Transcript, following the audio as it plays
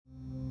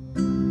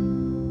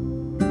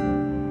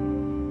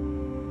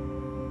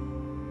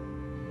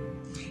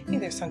Hey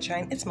there,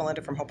 sunshine. It's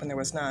Melinda from Hoping There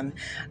Was None.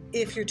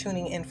 If you're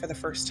tuning in for the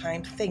first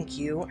time, thank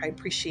you. I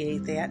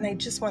appreciate that. And I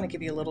just want to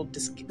give you a little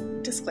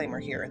disclaimer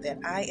here that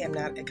I am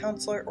not a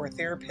counselor or a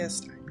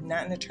therapist. I'm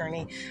not an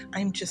attorney.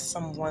 I'm just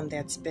someone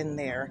that's been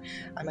there.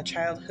 I'm a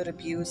childhood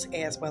abuse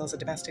as well as a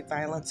domestic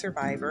violence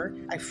survivor.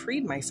 I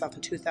freed myself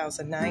in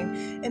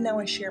 2009, and now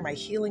I share my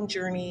healing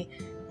journey,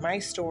 my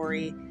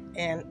story,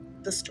 and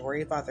the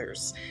story of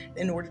others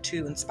in order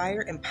to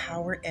inspire,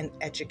 empower, and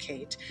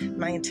educate.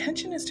 My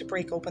intention is to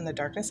break open the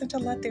darkness and to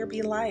let there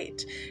be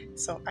light.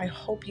 So I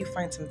hope you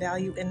find some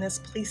value in this.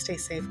 Please stay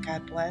safe.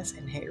 God bless.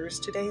 And here's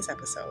today's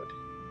episode.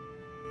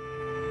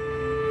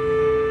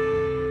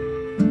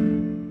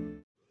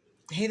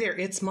 Hey there,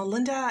 it's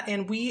Melinda,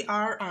 and we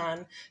are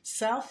on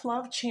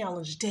Self-Love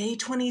Challenge Day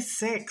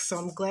 26. So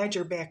I'm glad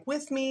you're back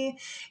with me,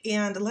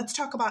 and let's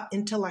talk about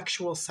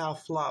intellectual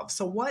self-love.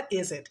 So what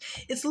is it?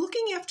 It's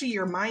looking after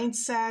your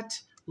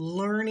mindset,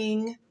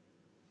 learning,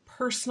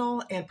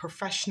 personal and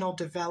professional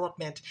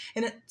development.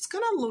 And it's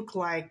going to look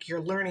like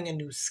you're learning a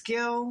new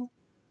skill,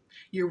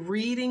 you're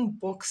reading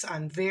books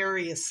on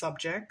various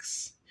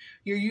subjects,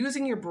 you're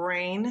using your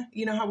brain.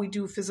 You know how we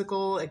do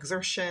physical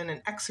exertion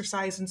and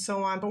exercise and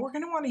so on, but we're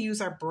going to want to use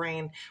our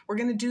brain. We're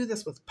going to do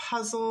this with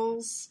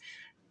puzzles,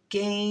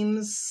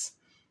 games,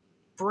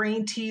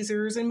 brain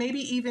teasers, and maybe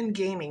even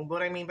gaming.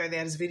 What I mean by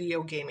that is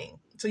video gaming.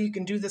 So you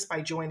can do this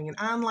by joining an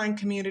online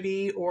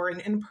community or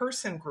an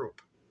in-person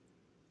group.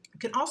 You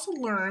can also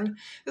learn,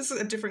 this is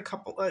a different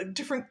couple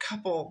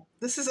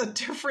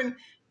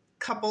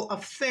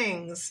of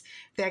things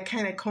that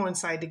kind of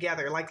coincide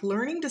together, like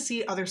learning to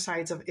see other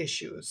sides of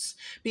issues,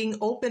 being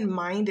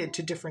open-minded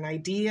to different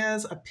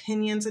ideas,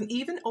 opinions, and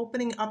even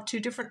opening up to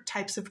different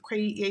types of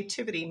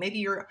creativity. Maybe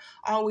you're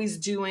always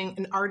doing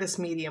an artist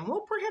medium.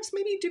 Well, perhaps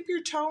maybe dip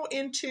your toe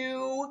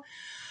into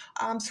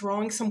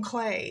throwing some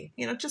clay,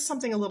 just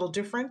something a little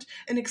different,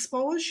 and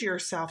expose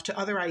yourself to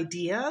other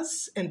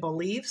ideas and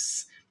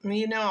beliefs.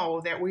 You know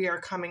that we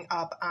are coming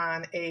up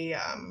on a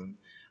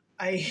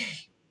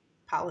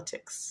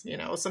politics.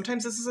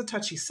 Sometimes this is a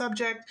touchy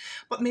subject,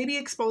 but maybe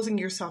exposing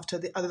yourself to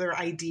the other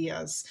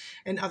ideas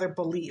and other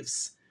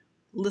beliefs,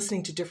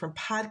 listening to different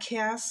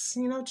podcasts.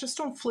 Just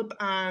don't flip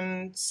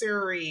on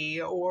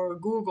Siri or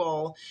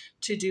Google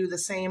to do the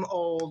same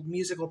old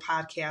musical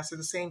podcast or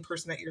the same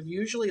person that you're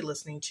usually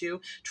listening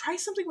to. Try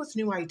something with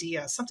new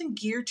ideas, something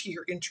geared to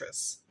your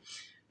interests.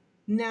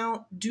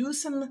 Now, do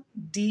some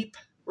deep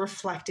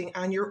reflecting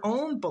on your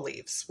own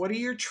beliefs. What are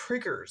your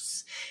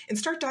triggers? And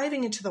start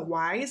diving into the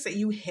whys that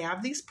you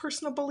have these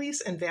personal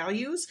beliefs and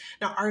values.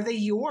 Now, are they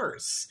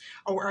yours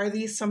or are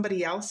these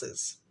somebody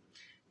else's?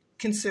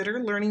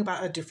 Consider learning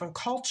about a different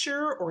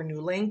culture or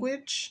new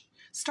language.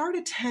 Start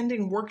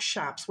attending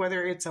workshops,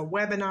 whether it's a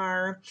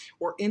webinar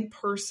or in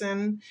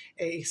person,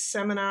 a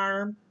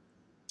seminar.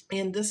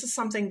 And this is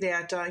something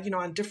that,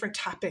 on different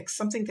topics,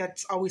 something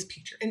that's always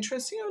piqued your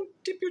interest,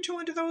 dip your toe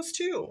into those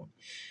too.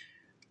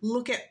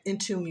 Look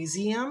into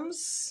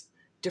museums,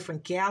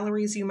 different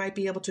galleries you might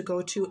be able to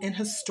go to, and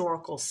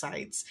historical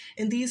sites.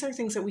 And these are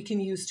things that we can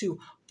use to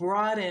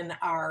broaden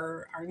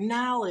our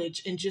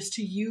knowledge and just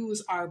to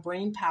use our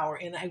brain power.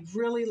 And I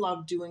really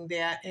love doing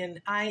that.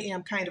 And I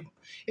am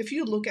if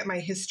you look at my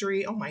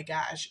history, oh my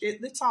gosh,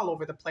 it's all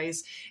over the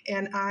place.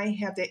 And I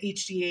have that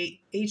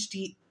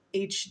HD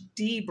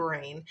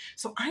brain.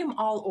 So I'm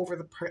all over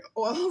the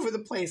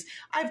place.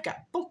 I've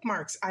got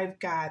bookmarks. I've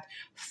got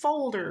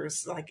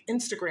folders like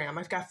Instagram.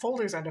 I've got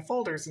folders under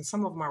folders, and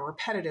some of them are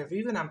repetitive,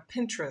 even on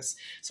Pinterest.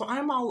 So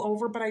I'm all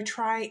over, but I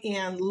try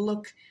and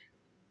look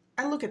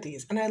at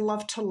these, and I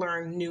love to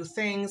learn new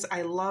things.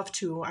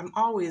 I'm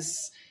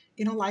always,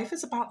 life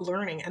is about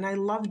learning, and I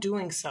love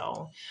doing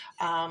so.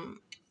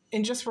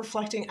 And just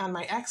reflecting on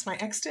my ex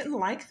didn't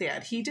like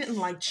that. He didn't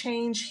like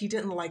change. He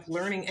didn't like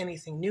learning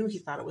anything new. He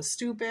thought it was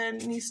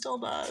stupid, and he still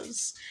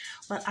does.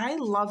 But I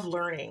love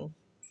learning,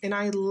 and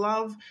I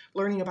love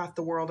learning about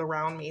the world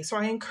around me. So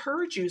I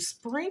encourage you,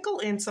 sprinkle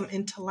in some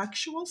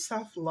intellectual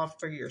self-love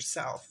for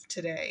yourself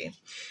today.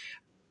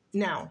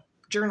 Now,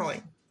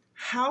 journaling.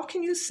 How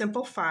can I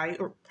simplify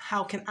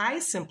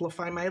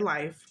my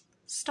life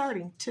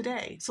starting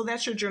today? So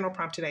that's your journal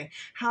prompt today.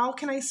 How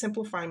can I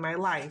simplify my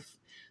life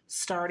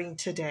starting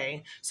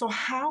today? So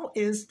how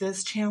is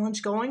this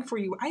challenge going for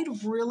you?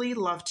 I'd really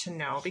love to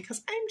know,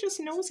 because I'm just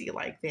nosy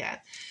like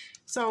that.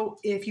 So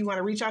if you want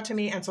to reach out to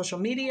me on social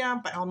media,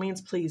 by all means,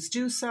 please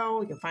do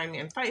so. You can find me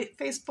on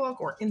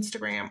Facebook or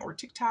Instagram or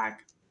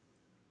TikTok.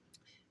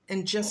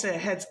 And just a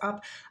heads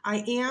up,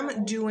 I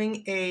am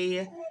doing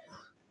a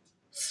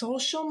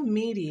social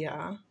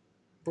media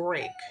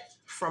break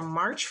from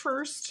March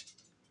 1st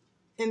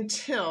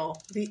until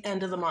the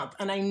end of the month.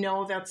 And I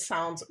know that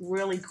sounds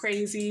really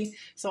crazy.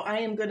 So I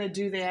am going to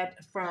do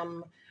that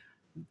from,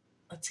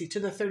 to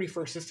the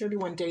 31st. There's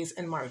 31 days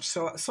in March.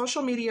 So a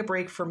social media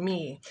break for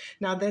me.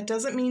 Now, that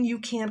doesn't mean you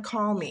can't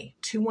call me,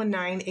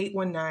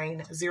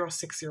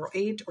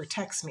 219-819-0608, or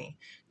text me,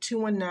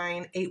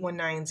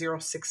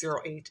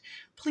 219-819-0608.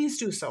 Please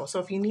do so. So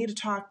if you need to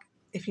talk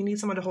if you need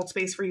someone to hold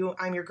space for you,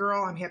 I'm your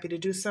girl. I'm happy to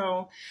do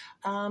so.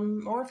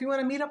 Or if you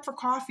want to meet up for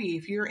coffee,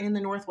 if you're in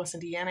the Northwest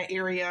Indiana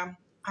area,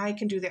 I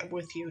can do that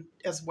with you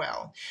as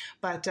well.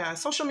 But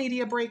social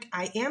media break,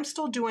 I am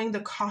still doing the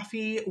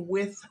coffee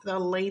with the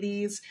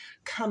ladies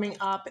coming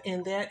up,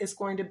 and that is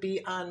going to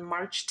be on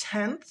March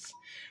 10th.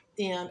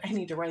 And I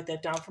need to write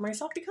that down for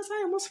myself because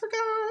I almost forgot.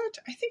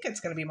 I think it's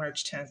going to be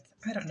March 10th.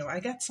 I don't know.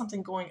 I got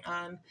something going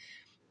on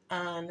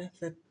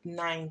the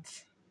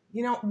 9th.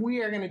 You know,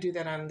 we are going to do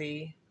that on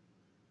the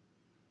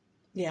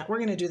we're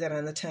going to do that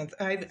on the 10th.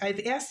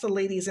 I've asked the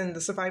ladies in the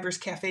Survivors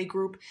Cafe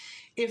group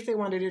if they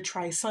wanted to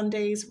try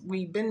Sundays.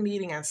 We've been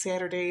meeting on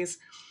Saturdays,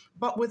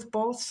 but with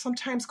both,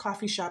 sometimes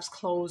coffee shops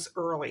close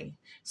early.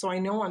 So I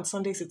know on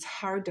Sundays it's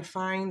hard to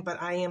find,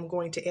 but I am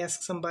going to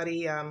ask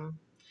somebody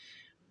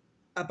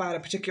about a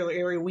particular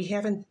area we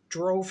haven't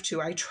drove to.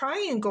 I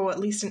try and go at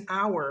least an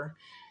hour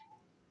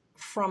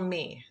from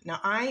me. Now,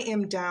 I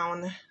am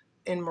down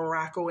in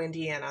Morocco,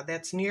 Indiana.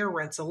 That's near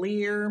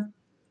Rensselaer.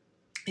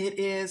 It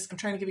is, I'm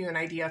trying to give you an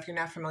idea if you're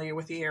not familiar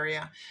with the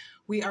area.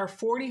 We are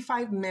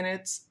 45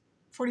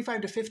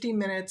 to 50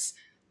 minutes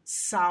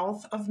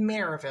south of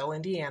Maryville,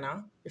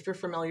 Indiana, if you're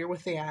familiar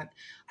with that.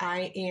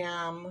 I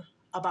am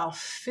about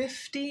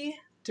 50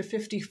 to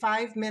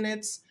 55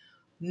 minutes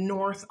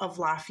north of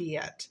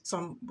Lafayette. So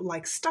I'm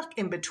like stuck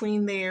in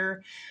between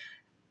there.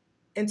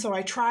 And so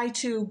I try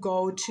to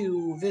go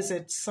to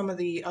visit some of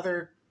the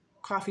other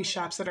coffee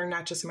shops that are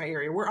not just in my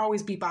area. We're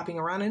always bebopping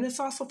around, and it's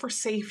also for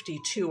safety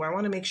too. I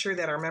want to make sure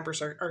that our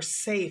members are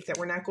safe, that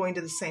we're not going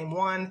to the same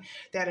one,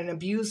 that an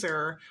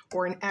abuser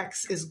or an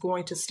ex is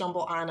going to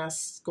stumble on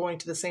us going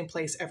to the same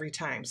place every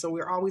time. So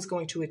we're always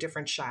going to a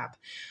different shop.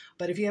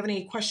 But if you have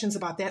any questions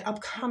about that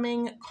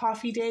upcoming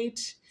coffee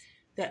date,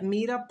 that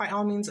meetup, by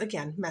all means,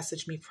 again,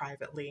 message me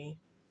privately.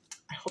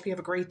 I hope you have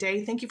a great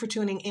day. Thank you for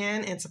tuning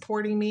in and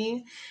supporting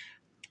me.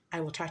 I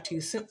will talk to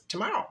you soon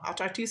tomorrow. I'll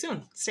talk to you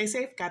soon. Stay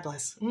safe. God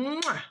bless.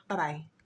 Mwah. Bye-bye.